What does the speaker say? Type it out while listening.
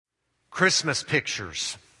Christmas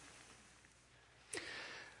pictures.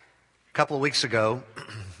 A couple of weeks ago,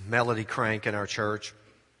 Melody Crank in our church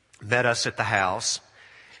met us at the house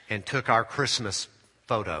and took our Christmas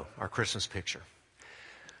photo, our Christmas picture.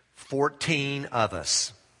 14 of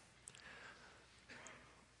us.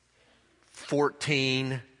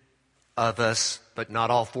 14 of us, but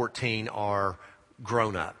not all 14 are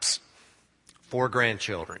grown-ups. 4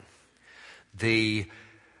 grandchildren. The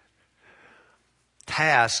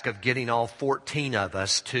task of getting all 14 of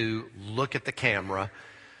us to look at the camera,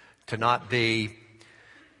 to not be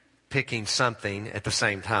picking something at the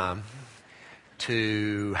same time,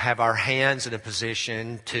 to have our hands in a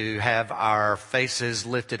position, to have our faces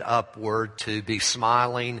lifted upward, to be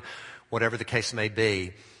smiling, whatever the case may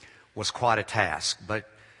be, was quite a task. But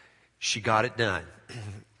she got it done.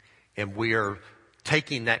 And we are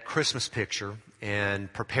taking that Christmas picture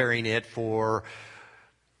and preparing it for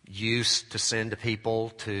use to send to people,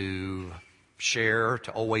 to share,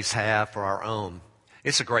 to always have for our own.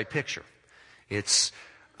 It's a great picture. It's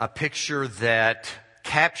a picture that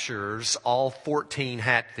captures all 14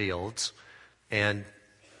 Hatfields and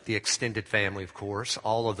the extended family, of course,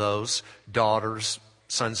 all of those, daughters,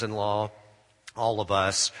 sons-in-law, all of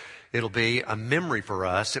us. It'll be a memory for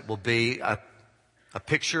us. It will be a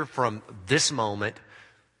picture from this moment,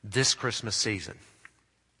 this Christmas season.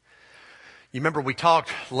 You remember we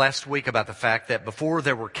talked last week about the fact that before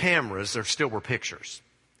there were cameras, there still were pictures.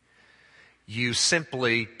 You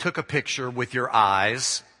simply took a picture with your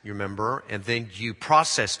eyes, you remember, and then you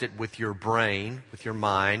processed it with your brain, with your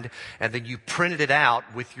mind, and then you printed it out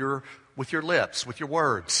with your lips, with your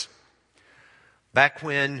words. Back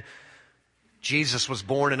when Jesus was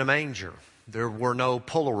born in a manger, there were no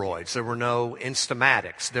Polaroids, there were no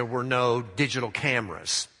Instamatics, there were no digital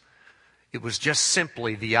cameras. It was just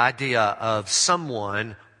simply the idea of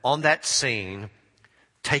someone on that scene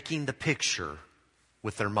taking the picture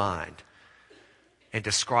with their mind and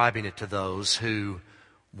describing it to those who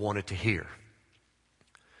wanted to hear.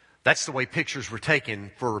 That's the way pictures were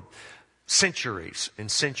taken for centuries and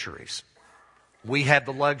centuries. We have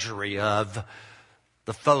the luxury of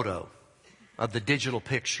the photo, of the digital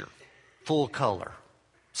picture, full color.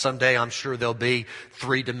 Someday I'm sure they'll be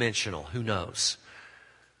 3-dimensional. Who knows?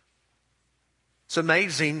 It's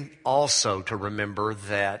amazing also to remember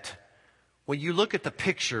that when you look at the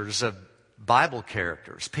pictures of Bible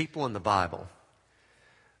characters, people in the Bible,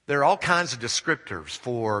 there are all kinds of descriptors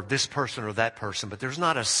for this person or that person, but there's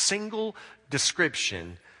not a single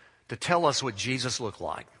description to tell us what Jesus looked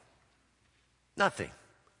like. Nothing.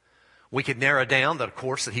 We could narrow down that, of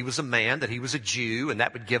course, that he was a man, that he was a Jew, and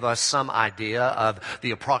that would give us some idea of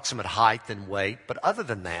the approximate height and weight. But other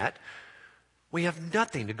than that, we have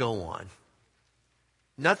nothing to go on.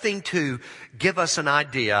 Nothing to give us an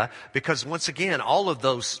idea, because once again, all of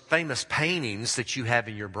those famous paintings that you have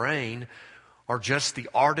in your brain are just the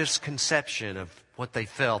artist's conception of what they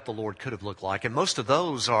felt the Lord could have looked like. And most of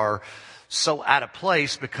those are so out of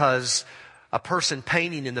place because a person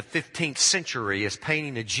painting in the 15th century is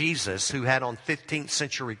painting a Jesus who had on 15th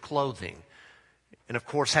century clothing. And of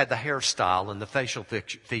course had the hairstyle and the facial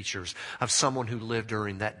features of someone who lived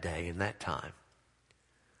during that day and that time.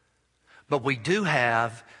 But we do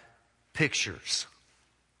have pictures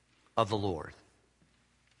of the Lord.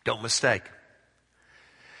 Don't mistake.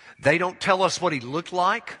 They don't tell us what he looked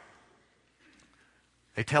like.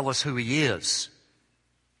 They tell us who he is,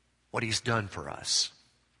 what he's done for us.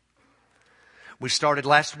 We started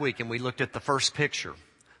last week and we looked at the first picture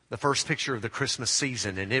of the Christmas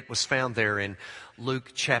season, and it was found there in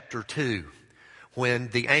Luke chapter 2. When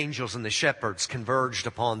the angels and the shepherds converged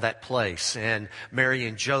upon that place, and Mary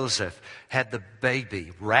and Joseph had the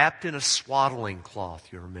baby wrapped in a swaddling cloth,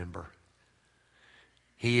 you remember.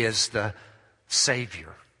 He is the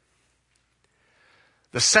Savior.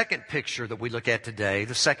 The second picture that we look at today,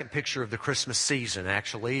 the second picture of the Christmas season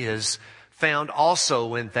actually, is found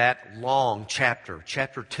also in that long chapter.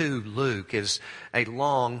 Chapter 2, Luke, is a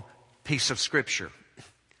long piece of Scripture.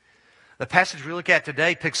 The passage we look at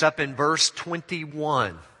today picks up in verse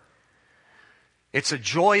 21. It's a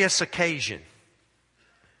joyous occasion.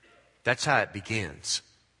 That's how it begins.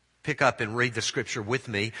 Pick up and read the Scripture with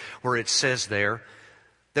me where it says there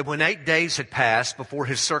that when 8 days had passed before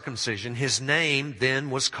his circumcision, his name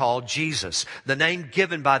then was called Jesus, the name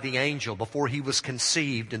given by the angel before he was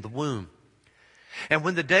conceived in the womb. And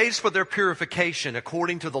when the days for their purification,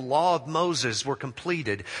 according to the law of Moses, were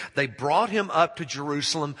completed, they brought him up to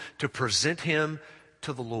Jerusalem to present him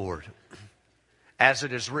to the Lord. As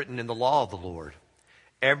it is written in the law of the Lord,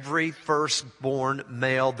 every firstborn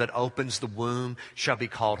male that opens the womb shall be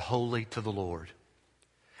called holy to the Lord.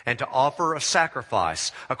 and to offer a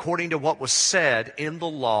sacrifice according to what was said in the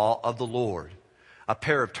law of the Lord, a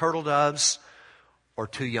pair of turtle doves or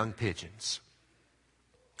 2 young pigeons.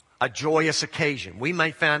 A joyous occasion. We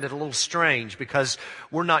may find it a little strange because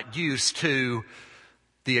we're not used to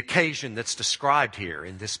the occasion that's described here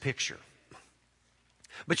in this picture.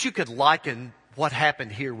 But you could liken what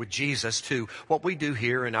happened here with Jesus to what we do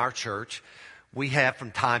here in our church. We have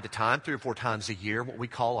from time to time, 3 or 4 times a year, what we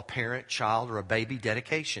call a parent, child, or a baby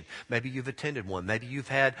dedication. Maybe you've attended one. Maybe you've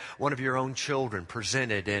had one of your own children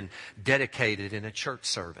presented and dedicated in a church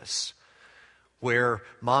service where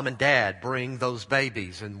mom and dad bring those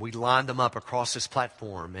babies and we line them up across this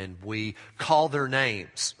platform and we call their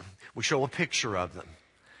names. We show a picture of them.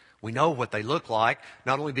 We know what they look like,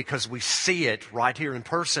 not only because we see it right here in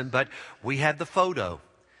person, but we have the photo.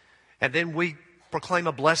 And then we proclaim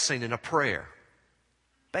a blessing and a prayer.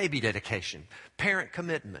 Baby dedication, parent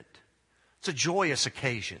commitment. It's a joyous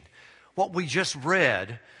occasion. What we just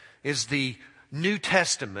read is the New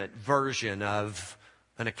Testament version of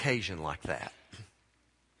an occasion like that.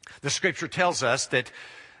 The Scripture tells us that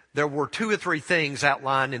there were 2 or 3 things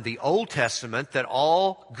outlined in the Old Testament that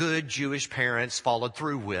all good Jewish parents followed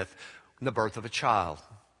through with in the birth of a child.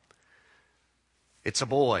 It's a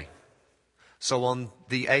boy. So on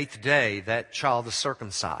the 8th day, that child is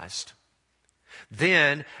circumcised.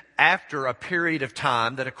 Then, after a period of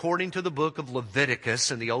time that according to the book of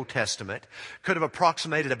Leviticus in the Old Testament could have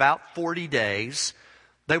approximated about 40 days,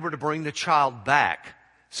 they were to bring the child back.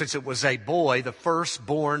 Since it was a boy, the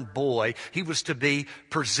firstborn boy, he was to be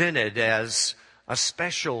presented as a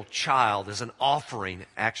special child, as an offering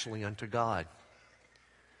actually unto God.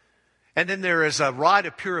 And then there is a rite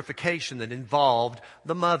of purification that involved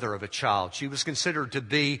the mother of a child. She was considered to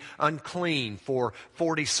be unclean for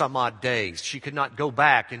 40 some odd days. She could not go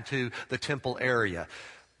back into the temple area.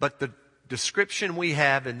 But the description we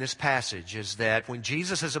have in this passage is that when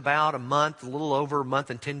Jesus is about a little over a month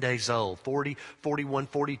and 10 days old, 40, 41,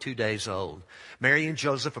 42 days old, Mary and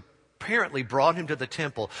Joseph apparently brought him to the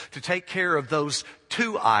temple to take care of those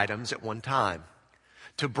 2 items at one time.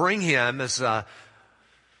 To bring him as an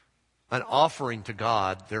offering to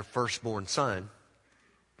God, their firstborn son,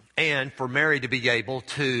 and for Mary to be able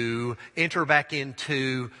to enter back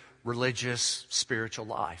into religious, spiritual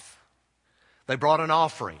life. They brought an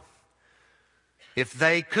offering. If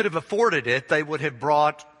they could have afforded it, they would have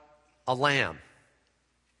brought a lamb.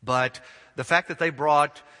 But the fact that they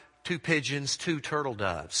brought 2 pigeons, 2 turtle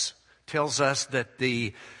doves, tells us that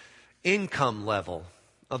the income level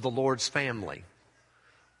of the Lord's family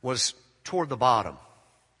was toward the bottom.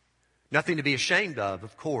 Nothing to be ashamed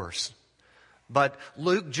of course. But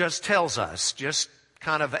Luke just tells us, just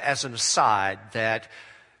kind of as an aside, that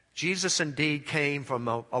Jesus indeed came from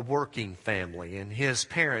a working family, and his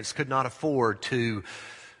parents could not afford to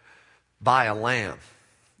buy a lamb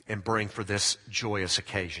and bring for this joyous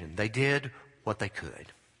occasion. They did what they could.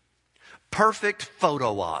 Perfect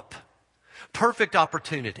photo op. Perfect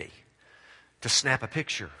opportunity to snap a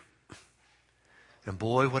picture. And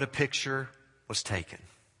boy, what a picture was taken.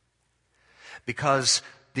 Because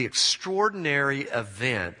the extraordinary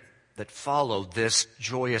event that followed this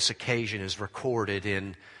joyous occasion is recorded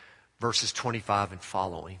in verses 25 and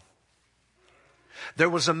following. There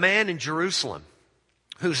was a man in Jerusalem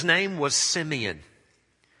whose name was Simeon.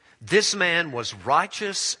 This man was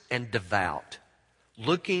righteous and devout,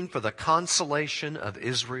 looking for the consolation of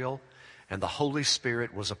Israel, and the Holy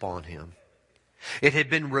Spirit was upon him. It had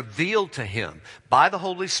been revealed to him by the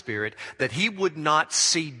Holy Spirit that he would not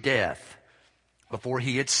see death before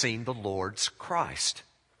he had seen the Lord's Christ.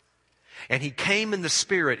 And he came in the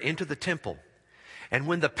Spirit into the temple. And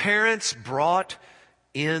when the parents brought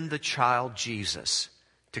in the child Jesus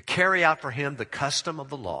to carry out for him the custom of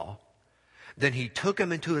the law, then he took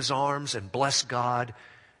him into his arms and blessed God.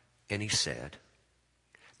 And he said,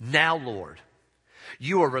 "Now, Lord,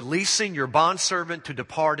 you are releasing your bondservant to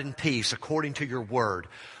depart in peace according to your word.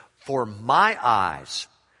 For my eyes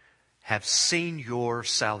have seen your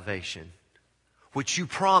salvation, which you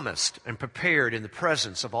promised and prepared in the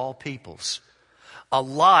presence of all peoples, a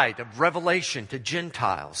light of revelation to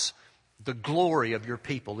Gentiles, the glory of your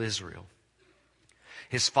people Israel."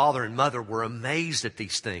 His father and mother were amazed at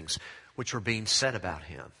these things which were being said about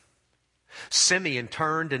him. Simeon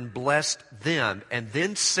turned and blessed them, and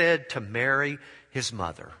then said to Mary, his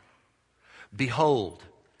mother, "Behold,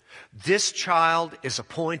 this child is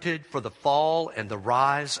appointed for the fall and the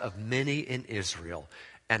rise of many in Israel,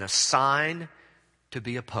 and a sign to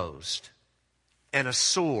be opposed, and a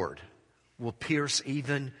sword will pierce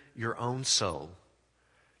even your own soul,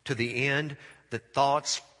 to the end that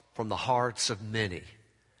thoughts from the hearts of many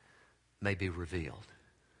may be revealed."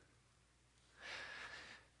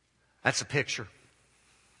 That's a picture.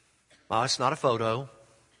 Well, it's not a photo.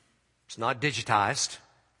 It's not digitized.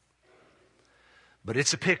 But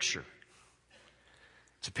it's a picture.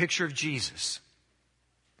 It's a picture of Jesus.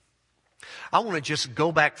 I want to just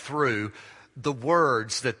go back through the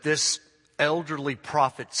words that this elderly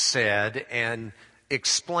prophet said and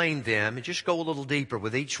explain them and just go a little deeper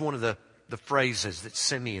with each one of the phrases that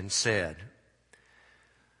Simeon said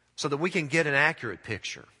so that we can get an accurate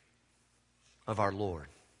picture of our Lord.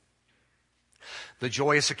 The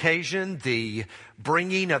joyous occasion, the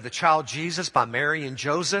bringing of the child Jesus by Mary and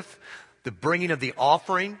Joseph, the bringing of the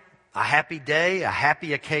offering, a happy day, a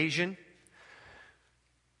happy occasion.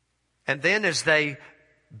 And then as they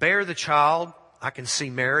bear the child, I can see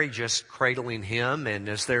Mary just cradling him. And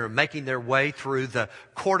as they're making their way through the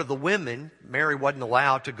court of the women, Mary wasn't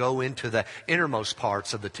allowed to go into the innermost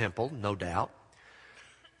parts of the temple, no doubt.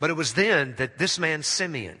 But it was then that this man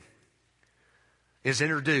Simeon is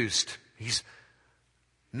introduced. He's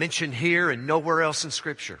mentioned here and nowhere else in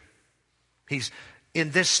Scripture. He's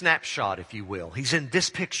in this snapshot, if you will. He's in this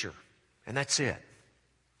picture, and that's it.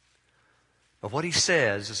 But what he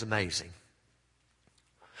says is amazing.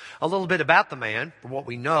 A little bit about the man, from what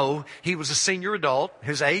we know, he was a senior adult.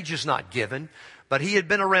 His age is not given, but he had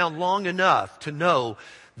been around long enough to know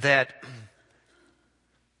that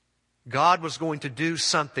God was going to do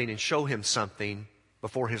something and show him something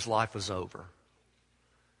before his life was over.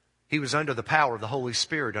 He was under the power of the Holy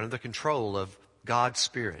Spirit, under the control of God's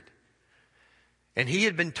Spirit. And he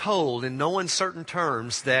had been told in no uncertain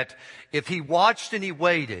terms that if he watched and he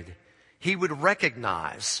waited, he would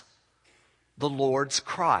recognize the Lord's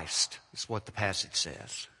Christ, is what the passage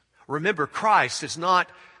says. Remember, Christ is not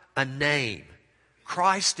a name.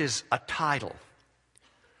 Christ is a title.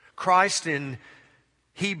 Christ in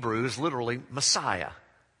Hebrew is literally Messiah.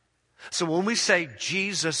 So when we say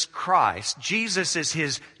Jesus Christ, Jesus is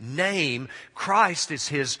his name, Christ is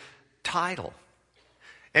his title.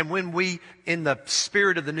 And when we, in the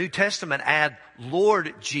spirit of the New Testament, add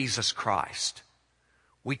Lord Jesus Christ,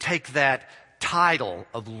 we take that title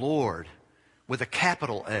of Lord with a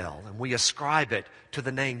capital L and we ascribe it to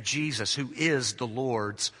the name Jesus, who is the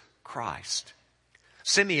Lord's Christ.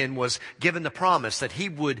 Simeon was given the promise that he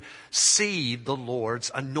would see the Lord's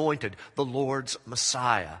anointed, the Lord's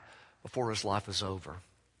Messiah, before his life was over.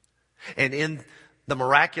 And in the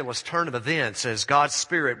miraculous turn of events, as God's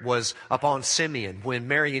Spirit was upon Simeon, when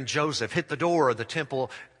Mary and Joseph hit the door of the temple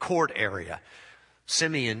court area,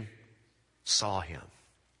 Simeon saw him.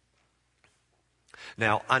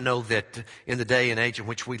 Now, I know that in the day and age in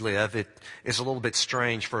which we live, it is a little bit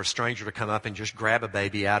strange for a stranger to come up and just grab a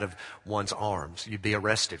baby out of one's arms. You'd be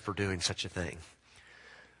arrested for doing such a thing.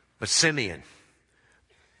 But Simeon,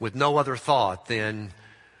 with no other thought than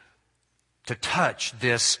to touch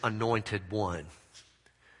this anointed one,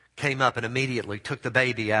 came up and immediately took the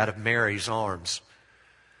baby out of Mary's arms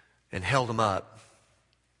and held him up.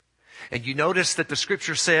 And you notice that the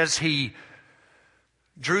Scripture says he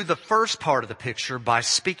drew the first part of the picture by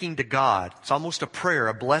speaking to God. It's almost a prayer,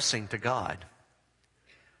 a blessing to God.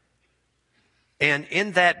 And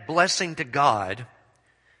in that blessing to God,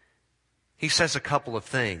 he says a couple of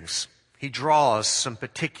things. He draws some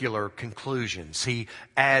particular conclusions. He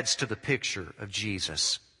adds to the picture of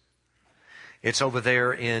Jesus. It's over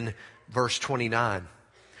there in verse 29,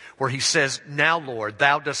 where he says, "Now, Lord,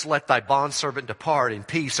 thou dost let thy bondservant depart in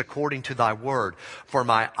peace according to thy word. For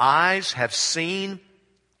my eyes have seen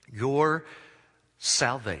your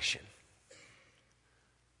salvation."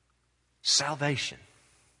 Salvation.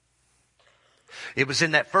 It was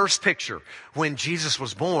in that first picture when Jesus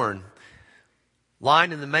was born,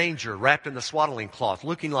 lying in the manger, wrapped in the swaddling cloth,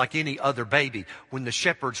 looking like any other baby, when the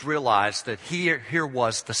shepherds realized that here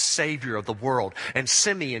was the Savior of the world. And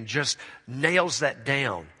Simeon just nails that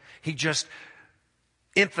down. He just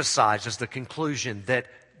emphasizes the conclusion that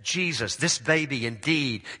Jesus, this baby,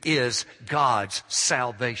 indeed is God's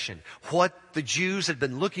salvation. What the Jews had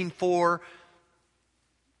been looking for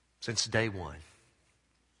since day one.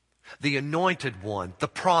 The anointed one, the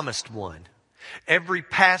promised one. Every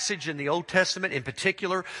passage in the Old Testament, in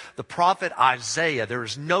particular, the prophet Isaiah, there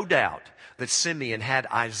is no doubt that Simeon had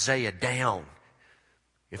Isaiah down.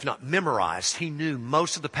 If not memorized, he knew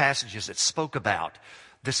most of the passages that spoke about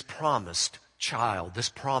this promised child, this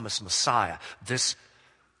promised Messiah, this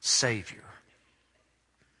Savior.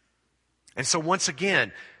 And so once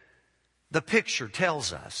again, the picture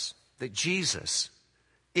tells us that Jesus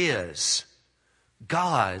is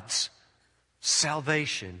God's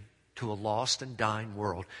salvation to a lost and dying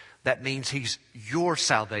world. That means He's your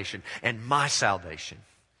salvation and my salvation.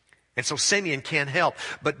 And so Simeon can't help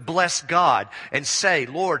but bless God and say,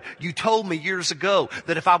 Lord, you told me years ago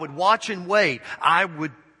that if I would watch and wait, I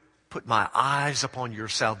would put my eyes upon your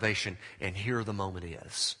salvation, and here the moment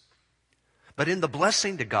is. But in the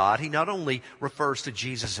blessing to God, he not only refers to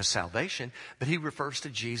Jesus as salvation, but he refers to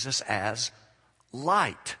Jesus as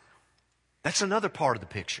light. That's another part of the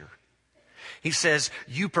picture. He says,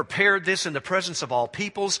 you prepared this in the presence of all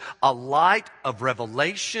peoples, a light of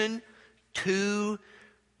revelation to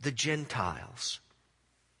the Gentiles.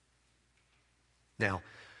 Now,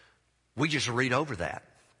 we just read over that.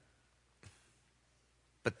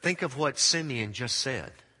 But think of what Simeon just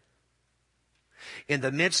said. In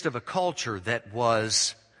the midst of a culture that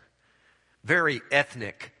was very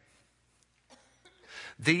ethnic,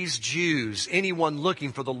 these Jews, anyone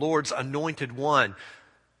looking for the Lord's anointed one,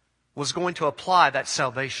 was going to apply that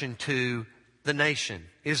salvation to the nation,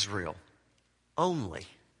 Israel, only,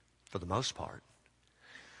 for the most part.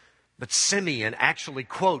 But Simeon actually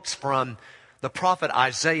quotes from the prophet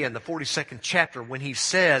Isaiah in the 42nd chapter when he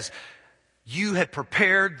says, you had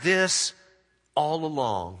prepared this all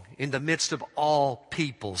along in the midst of all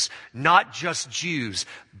peoples, not just Jews,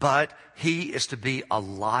 but he is to be a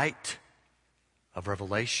light of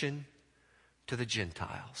revelation to the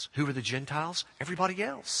Gentiles. Who are the Gentiles? Everybody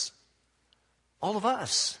else. All of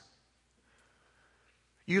us.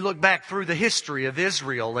 You look back through the history of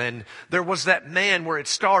Israel, and there was that man where it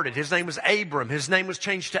started. His name was Abram. His name was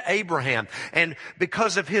changed to Abraham. And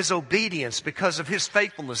because of his obedience, because of his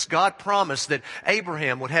faithfulness, God promised that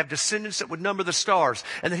Abraham would have descendants that would number the stars,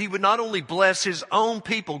 and that he would not only bless his own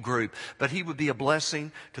people group, but he would be a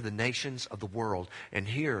blessing to the nations of the world. And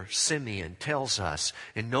here Simeon tells us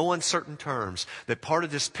in no uncertain terms that part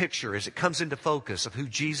of this picture, as it comes into focus of who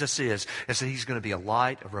Jesus is that he's going to be a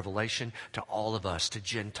light of revelation to all of us, to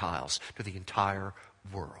Gentiles, to the entire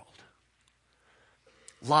world.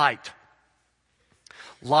 Light.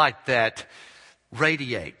 Light that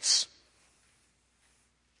radiates.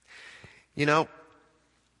 You know,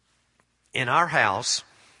 in our house,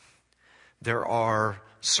 there are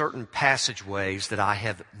certain passageways that I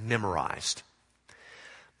have memorized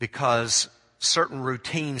because certain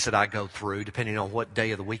routines that I go through, depending on what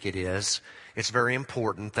day of the week it is, it's very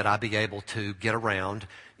important that I be able to get around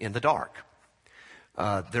in the dark.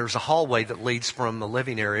 There's a hallway that leads from the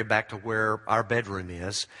living area back to where our bedroom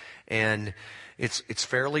is, and it's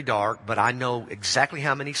fairly dark, but I know exactly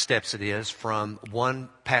how many steps it is from one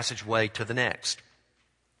passageway to the next.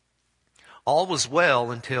 All was well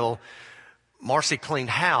until Marcy cleaned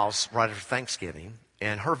house right after Thanksgiving,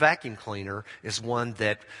 and her vacuum cleaner is one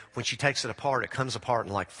that when she takes it apart, it comes apart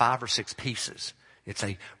in like 5 or 6 pieces. It's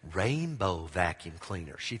a rainbow vacuum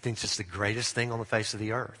cleaner. She thinks it's the greatest thing on the face of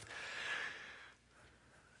the earth.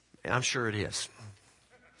 I'm sure it is.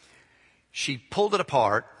 She pulled it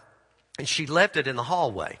apart and she left it in the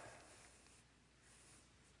hallway.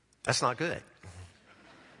 That's not good.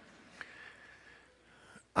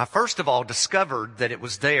 I first of all discovered that it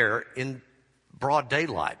was there in broad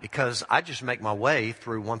daylight because I just make my way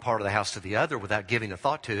through one part of the house to the other without giving a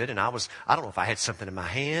thought to it. And I don't know if I had something in my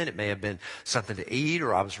hand. It may have been something to eat,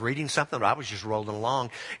 or I was reading something, but I was just rolling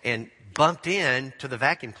along and bumped into the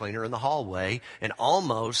vacuum cleaner in the hallway and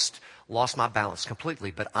almost lost my balance completely.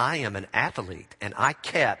 But I am an athlete and I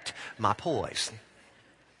kept my poise.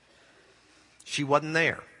 She wasn't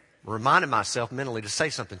there. Reminded myself mentally to say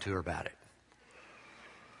something to her about it.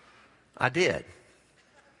 I did.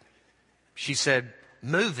 She said,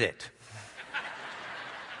 "Move it."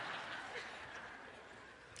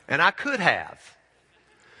 And I could have,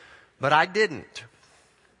 but I didn't.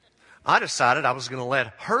 I decided I was going to let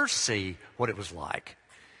her see what it was like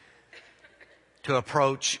to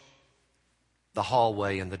approach the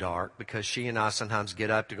hallway in the dark, because she and I sometimes get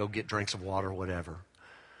up to go get drinks of water or whatever.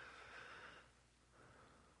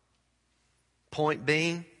 Point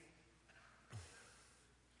being,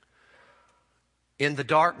 in the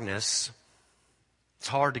darkness, it's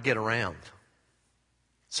hard to get around.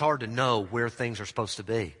 It's hard to know where things are supposed to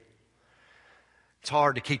be. It's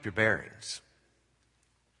hard to keep your bearings.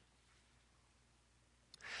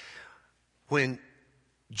 When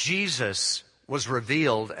Jesus was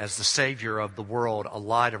revealed as the Savior of the world, a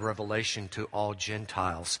light of revelation to all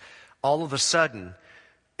Gentiles, all of a sudden,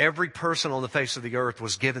 every person on the face of the earth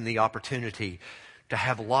was given the opportunity to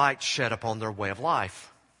have light shed upon their way of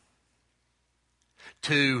life.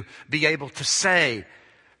 To be able to say,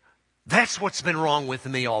 that's what's been wrong with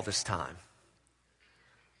me all this time.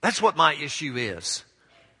 That's what my issue is.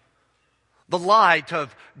 The light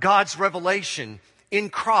of God's revelation in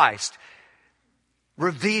Christ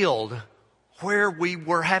revealed where we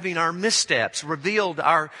were having our missteps, revealed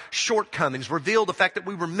our shortcomings, revealed the fact that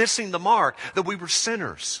we were missing the mark, that we were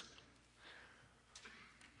sinners.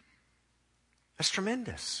 That's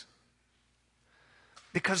tremendous.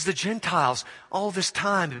 Because the Gentiles all this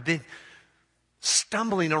time have been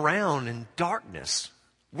stumbling around in darkness,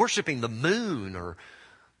 worshiping the moon or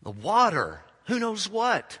the water, who knows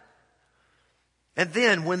what. And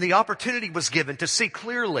then when the opportunity was given to see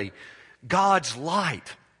clearly God's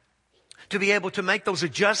light, to be able to make those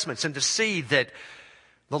adjustments and to see that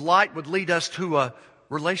the light would lead us to a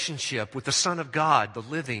relationship with the Son of God, the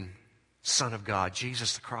living Son of God,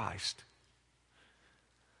 Jesus the Christ.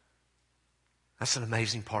 That's an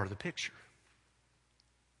amazing part of the picture.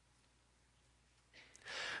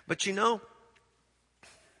 But you know,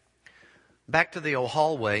 back to the old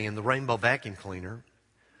hallway and the rainbow vacuum cleaner,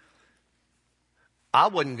 I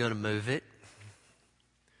wasn't going to move it.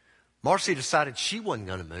 Marcy decided she wasn't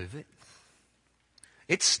going to move it.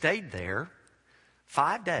 It stayed there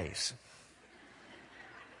 5 days.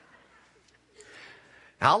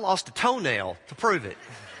 I lost a toenail to prove it.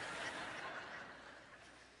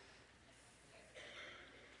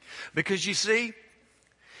 Because you see,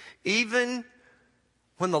 even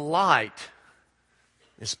when the light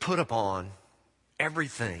is put upon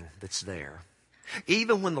everything that's there,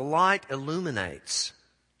 even when the light illuminates,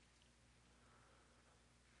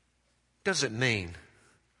 doesn't mean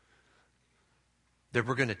that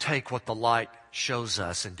we're going to take what the light shows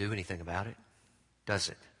us and do anything about it, does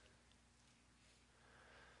it?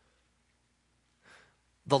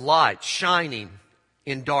 The light shining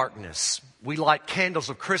in darkness. We light candles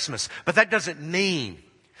of Christmas, but that doesn't mean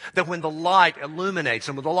that when the light illuminates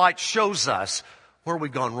and when the light shows us where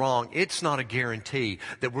we've gone wrong, it's not a guarantee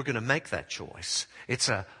that we're going to make that choice. It's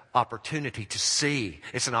an opportunity to see.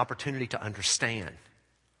 It's an opportunity to understand.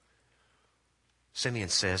 Simeon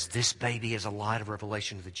says, this baby is a light of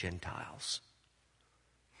revelation to the Gentiles.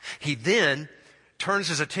 He then turns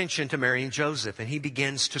his attention to Mary and Joseph, and he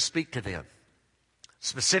begins to speak to them,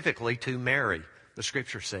 specifically to Mary, the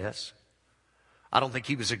scripture says. I don't think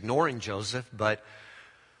he was ignoring Joseph, but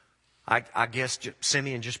I guess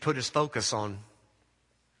Simeon just put his focus on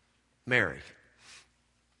Mary.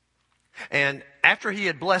 And after he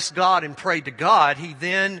had blessed God and prayed to God, he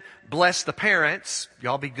then blessed the parents.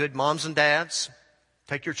 Y'all be good moms and dads.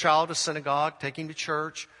 Take your child to synagogue, take him to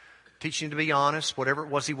church, teach him to be honest, whatever it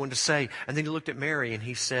was he wanted to say. And then he looked at Mary and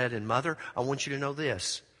he said, and Mother, I want you to know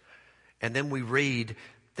this. And then we read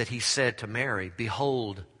that he said to Mary,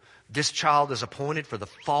 behold, this child is appointed for the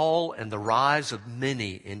fall and the rise of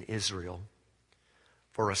many in Israel,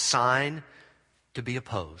 for a sign to be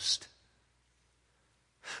opposed.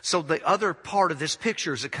 So the other part of this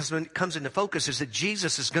picture as it comes into focus is that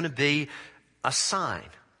Jesus is going to be a sign.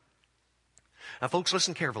 Now, folks,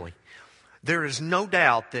 listen carefully. There is no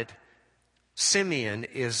doubt that Simeon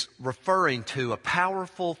is referring to a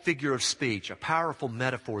powerful figure of speech, a powerful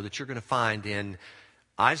metaphor that you're going to find in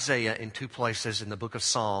Isaiah in 2 places, in the book of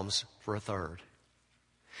Psalms for a third.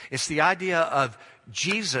 It's the idea of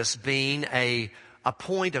Jesus being a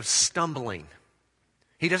point of stumbling.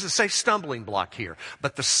 He doesn't say stumbling block here,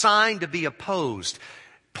 but the sign to be opposed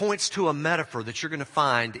points to a metaphor that you're going to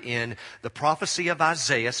find in the prophecy of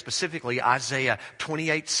Isaiah, specifically Isaiah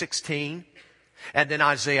 28:16, and then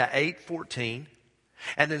Isaiah 8:14,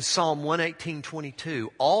 and then Psalm 118:22.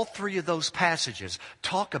 All three of those passages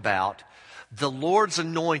talk about the Lord's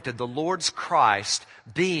anointed, the Lord's Christ,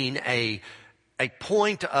 being a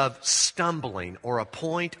point of stumbling or a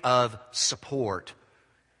point of support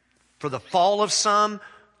for the fall of some,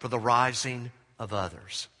 for the rising of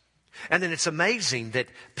others. And then it's amazing that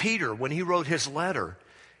Peter, when he wrote his letter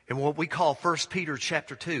in what we call 1 Peter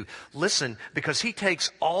chapter 2, listen, because he takes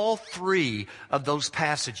all three of those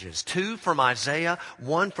passages, 2 from Isaiah,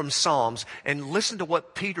 1 from Psalms, and listen to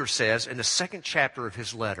what Peter says in the 2nd chapter of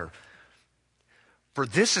his letter. For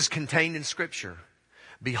this is contained in Scripture.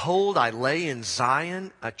 Behold, I lay in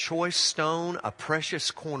Zion a choice stone, a precious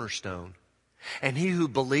cornerstone, and he who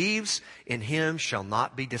believes in him shall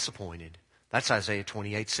not be disappointed. That's Isaiah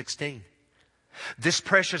 28:16. This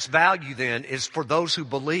precious value then is for those who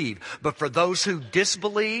believe, but for those who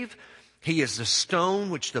disbelieve, he is the stone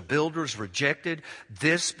which the builders rejected.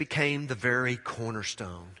 This became the very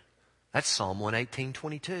cornerstone. That's Psalm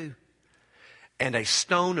 118:22. And a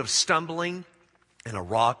stone of stumbling and a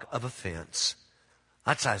rock of offense.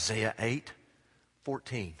 That's Isaiah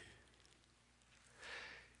 8:14.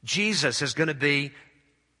 Jesus is going to be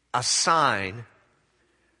a sign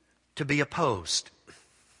to be opposed.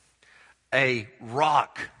 A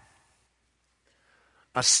rock,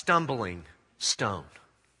 a stumbling stone.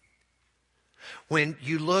 When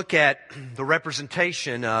you look at the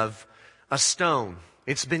representation of a stone,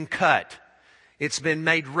 it's been cut. It's been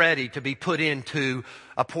made ready to be put into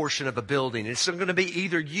a portion of a building. It's going to be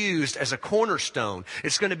either used as a cornerstone.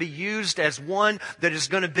 It's going to be used as one that is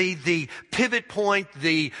going to be the pivot point,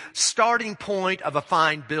 the starting point of a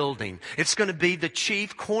fine building. It's going to be the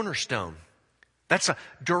chief cornerstone. That's a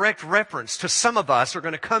direct reference to some of us are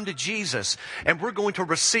going to come to Jesus and we're going to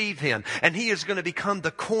receive Him. And He is going to become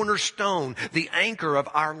the cornerstone, the anchor of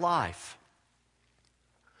our life.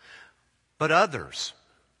 But others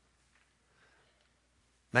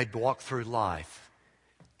may walk through life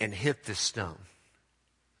and hit this stone.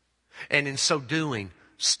 And in so doing,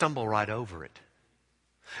 stumble right over it.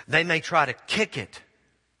 They may try to kick it.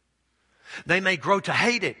 They may grow to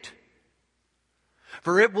hate it.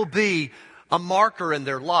 For it will be a marker in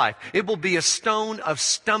their life. It will be a stone of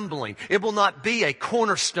stumbling. It will not be a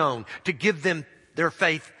cornerstone to give them their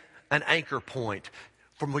faith an anchor point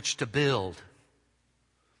from which to build.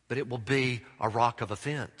 But it will be a rock of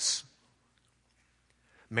offense.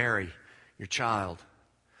 Mary, your child,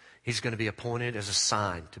 he's going to be appointed as a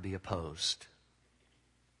sign to be opposed.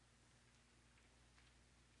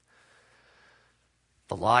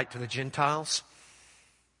 The light to the Gentiles,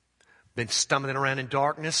 been stumbling around in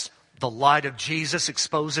darkness. The light of Jesus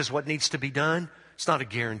exposes what needs to be done. It's not a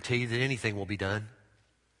guarantee that anything will be done.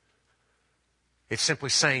 It's simply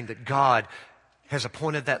saying that God has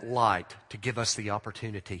appointed that light to give us the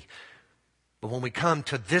opportunity. But when we come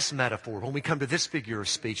to this metaphor, when we come to this figure of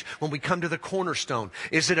speech, when we come to the cornerstone,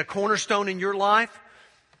 is it a cornerstone in your life?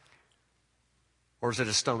 Or is it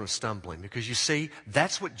a stone of stumbling? Because you see,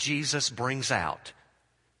 that's what Jesus brings out.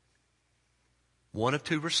 One of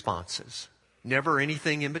two responses. Never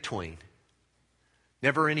anything in between.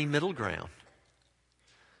 Never any middle ground.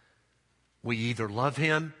 We either love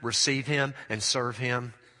Him, receive Him, and serve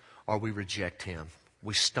Him, or we reject Him.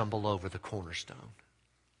 We stumble over the cornerstone.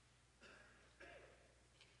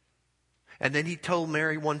 And then He told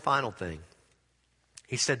Mary one final thing.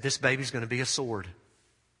 He said, this baby's going to be a sword.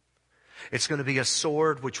 It's going to be a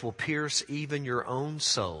sword which will pierce even your own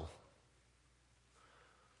soul.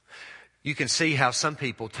 You can see how some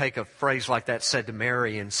people take a phrase like that said to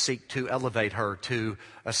Mary and seek to elevate her to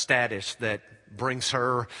a status that brings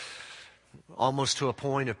her almost to a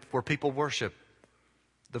point of where people worship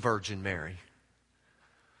the Virgin Mary.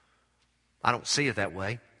 I don't see it that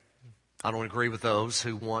way. I don't agree with those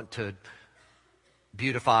who want to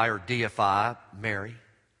beautify or deify Mary.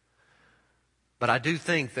 But I do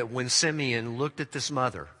think that when Simeon looked at this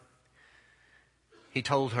mother, he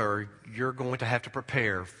told her, you're going to have to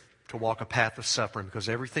prepare to walk a path of suffering, because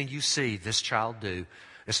everything you see this child do,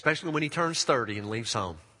 especially when he turns 30 and leaves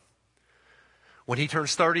home. When he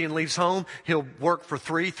turns 30 and leaves home, he'll work for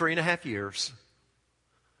 3.5 years.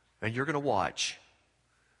 And you're going to watch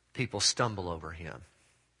people stumble over him.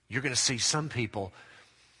 You're going to see some people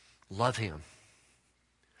love him.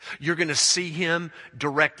 You're going to see him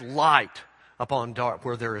direct light upon dark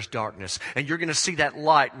where there is darkness. And you're going to see that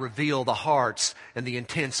light reveal the hearts and the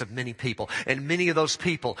intents of many people. And many of those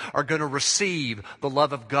people are going to receive the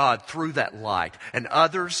love of God through that light. And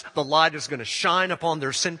others, the light is going to shine upon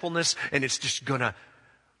their sinfulness, and it's just going to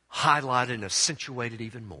highlight and accentuate it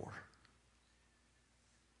even more.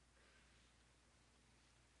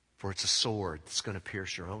 For it's a sword that's going to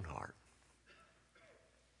pierce your own heart.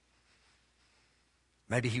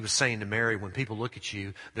 Maybe he was saying to Mary, when people look at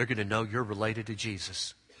you, they're going to know you're related to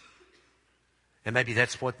Jesus. And maybe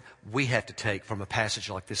that's what we have to take from a passage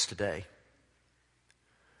like this today.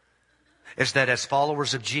 Is that as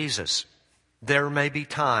followers of Jesus, there may be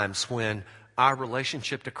times when our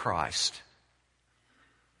relationship to Christ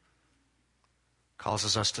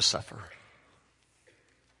causes us to suffer.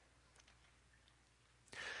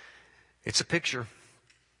 It's a picture.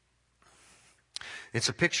 It's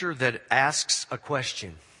a picture that asks a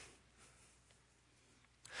question.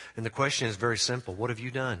 And the question is very simple. What have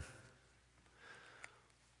you done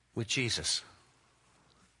with Jesus?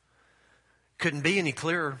 Couldn't be any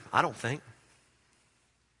clearer, I don't think.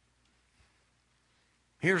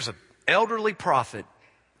 Here's an elderly prophet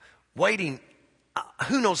waiting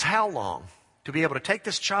who knows how long to be able to take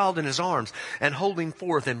this child in his arms and hold him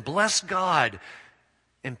forth and bless God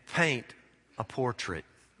and paint a portrait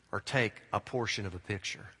or take a portion of a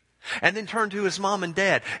picture. And then turn to his mom and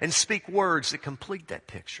dad and speak words that complete that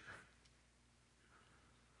picture.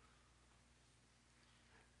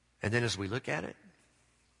 And then as we look at it,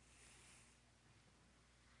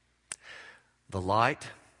 the light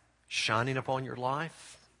shining upon your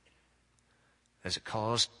life, has it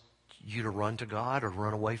caused you to run to God or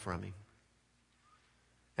run away from Him?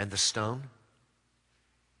 And the stone?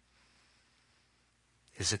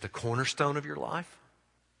 Is it the cornerstone of your life?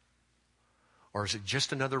 Or is it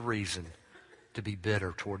just another reason to be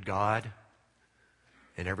bitter toward God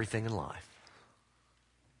and everything in life?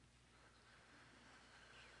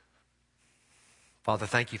 Father,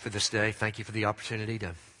 thank you for this day. Thank you for the opportunity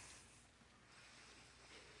to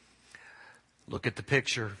look at the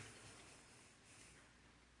picture.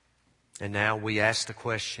 And now we ask the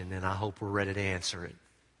question, and I hope we're ready to answer it.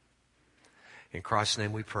 In Christ's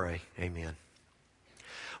name we pray. Amen.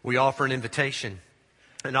 We offer an invitation,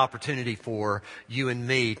 an opportunity for you and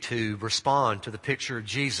me to respond to the picture of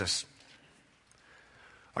Jesus.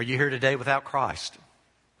 Are you here today without Christ?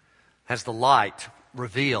 Has the light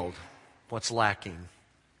revealed what's lacking?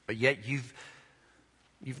 But yet you've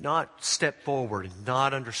not stepped forward and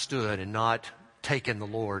not understood and not taken the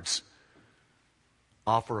Lord's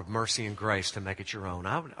offer of mercy and grace to make it your own.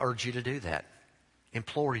 I would urge you to do that.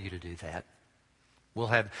 Implore you to do that. We'll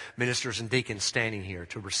have ministers and deacons standing here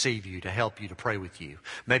to receive you, to help you, to pray with you.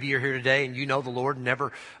 Maybe you're here today and you know the Lord,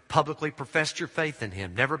 never publicly professed your faith in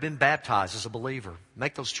Him, never been baptized as a believer.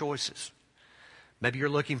 Make those choices. Maybe you're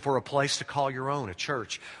looking for a place to call your own, a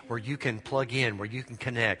church where you can plug in, where you can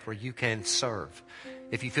connect, where you can serve.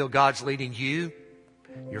 If you feel God's leading you,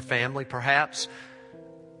 your family perhaps,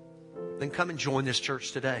 then come and join this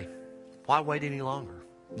church today. Why wait any longer?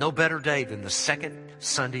 No better day than the second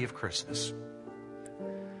Sunday of Christmas.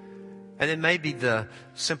 And then maybe the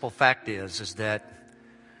simple fact is that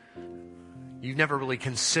you've never really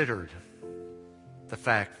considered the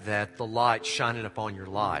fact that the light shining upon your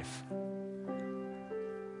life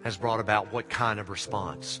has brought about what kind of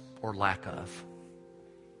response or lack of.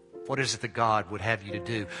 What is it that God would have you to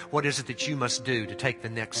do? What is it that you must do to take the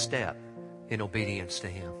next step in obedience to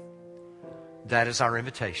Him? That is our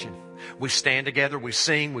invitation. We stand together, we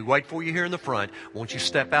sing, we wait for you here in the front. Won't you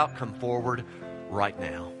step out, come forward right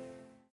now?